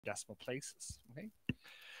decimal places. Okay.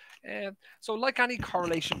 So like any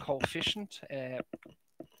correlation coefficient, the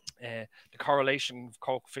correlation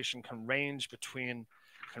coefficient can range between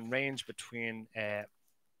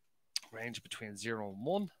 0 and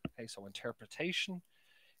 1. Okay, so interpretation.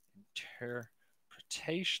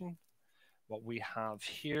 What we have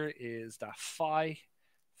here is that phi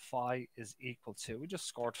is equal to, we just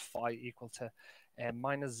scored phi equal to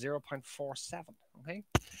minus 0.47. Okay,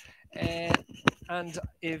 and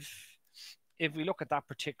if we look at that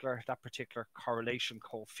particular correlation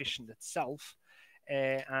coefficient itself,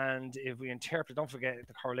 and if we interpret, don't forget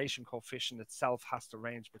the correlation coefficient itself has to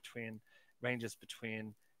ranges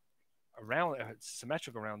between around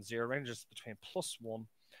symmetric around 0, ranges between +1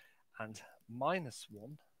 and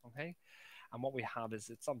 -1. Okay, and what we have is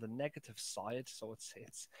it's on the negative side, so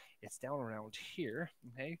it's down around here.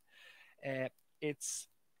 Okay, it's,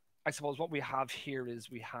 I suppose what we have here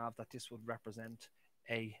is we have that this would represent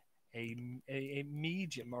a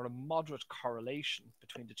medium or a moderate correlation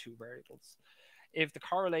between the two variables. If the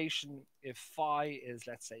correlation, if phi is,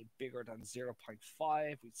 let's say, bigger than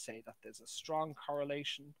 0.5, we'd say that there's a strong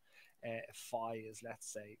correlation. If phi is, let's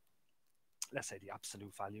say the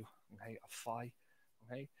absolute value, okay, of phi,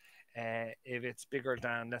 okay. If it's bigger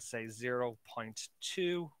than, let's say,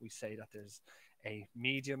 0.2, we say that there's a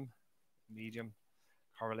medium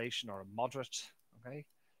correlation or a moderate, okay.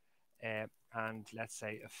 And let's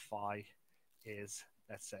say if phi is,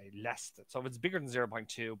 let's say, less than, so if it's bigger than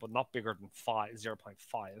 0.2 but not bigger than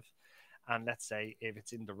 0.5, and let's say if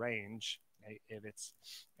it's in the range, okay, if it's,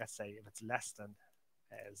 let's say if it's less than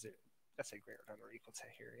let's say greater than or equal to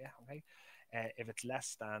here, yeah, okay. If it's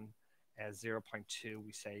less than 0.2,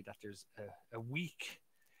 we say that there's a weak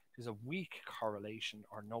correlation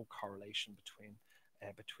or no correlation between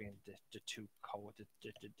the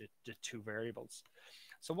two variables.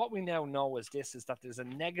 So what we now know is this, is that there's a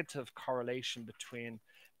negative correlation between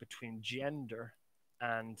gender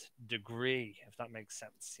and degree, if that makes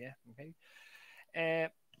sense. Yeah. Okay.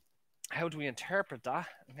 How do we interpret that?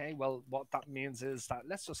 Okay. Well, what that means is that,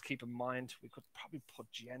 let's just keep in mind, we could probably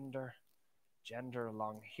put gender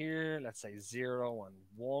along here. Let's say 0 and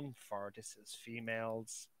 1 for this is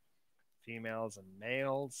females and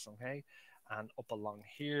males. Okay. And up along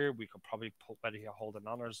here, we could probably put whether you hold an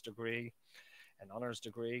honors degree,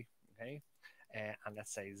 okay? And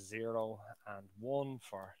let's say 0 and 1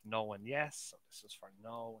 for no and yes. So this is for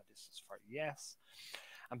no and this is for yes.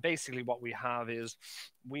 And basically what we have is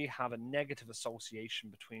we have a negative association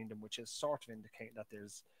between them, which is sort of indicating that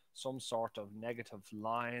there's some sort of negative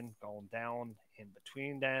line going down in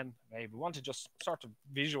between them. Okay? We want to just sort of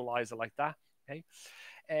visualize it like that. Okay.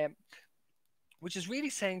 Which is really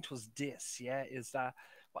saying to us this, yeah, is that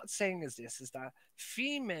what it's saying is this, is that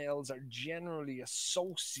females are generally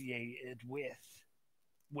associated with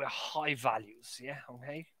high values, yeah,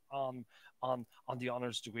 okay, on the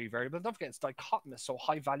honors degree variable. Don't forget, it's dichotomous, so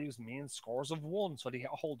high values means scores of 1, so they get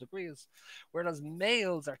whole degrees, whereas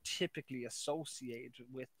males are typically associated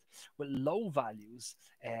with low values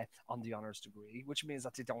on the honors degree, which means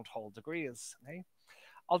that they don't hold degrees. Okay.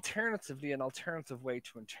 Alternatively, an alternative way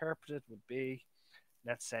to interpret it would be,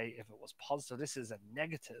 let's say if it was positive, this is a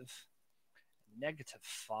negative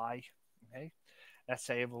phi, okay. Let's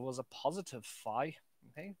say if it was a positive phi,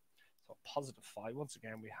 okay. So positive phi, once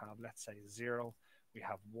again, we have, let's say 0, we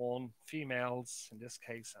have 1, females in this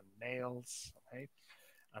case, and males, okay.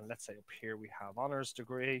 And let's say up here we have honors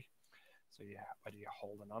degree, so yeah, whether you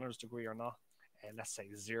hold an honors degree or not, and let's say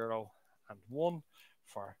 0 and 1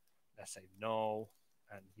 for, let's say, no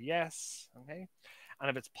and yes, okay. And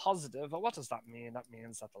if it's positive, well, what does that mean? That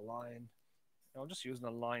means that the line, I'm just using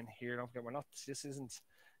a line here. Don't forget, we're not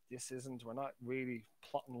really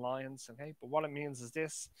plotting lines, okay? But what it means is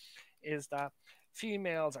this, is that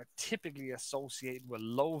females are typically associated with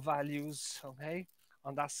low values, okay,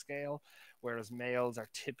 on that scale, whereas males are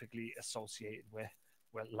typically associated with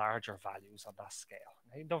larger values on that scale.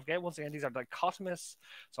 Okay? Don't forget, once again, these are dichotomous.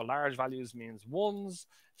 So large values means 1s,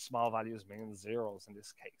 small values means 0s in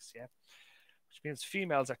this case, yeah? Which means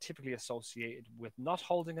females are typically associated with not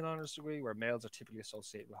holding an honors degree, where males are typically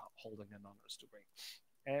associated with holding an honors degree.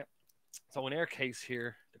 So in our case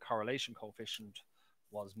here, the correlation coefficient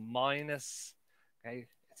was minus, okay?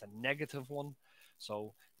 It's a negative one.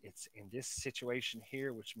 So it's in this situation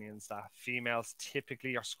here, which means that females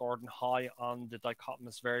typically are scored high on the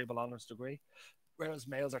dichotomous variable honors degree, whereas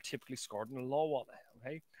males are typically scored low on it,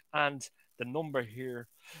 okay? And the number here,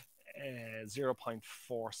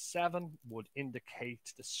 0.47, would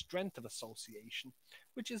indicate the strength of association,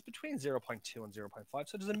 which is between 0.2 and 0.5.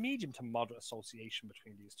 So there's a medium to moderate association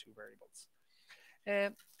between these two variables.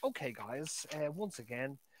 Okay, guys, once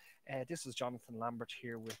again, This is Jonathan Lambert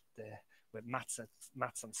here with maths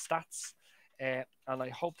and stats. And I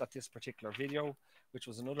hope that this particular video, which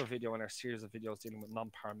was another video in our series of videos dealing with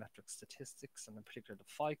non-parametric statistics and in particular the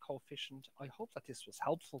phi coefficient, I hope that this was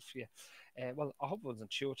helpful for you. Well, I hope it was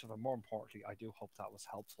intuitive, and more importantly, I do hope that was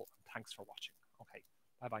helpful. And thanks for watching. Okay,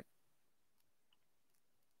 bye-bye.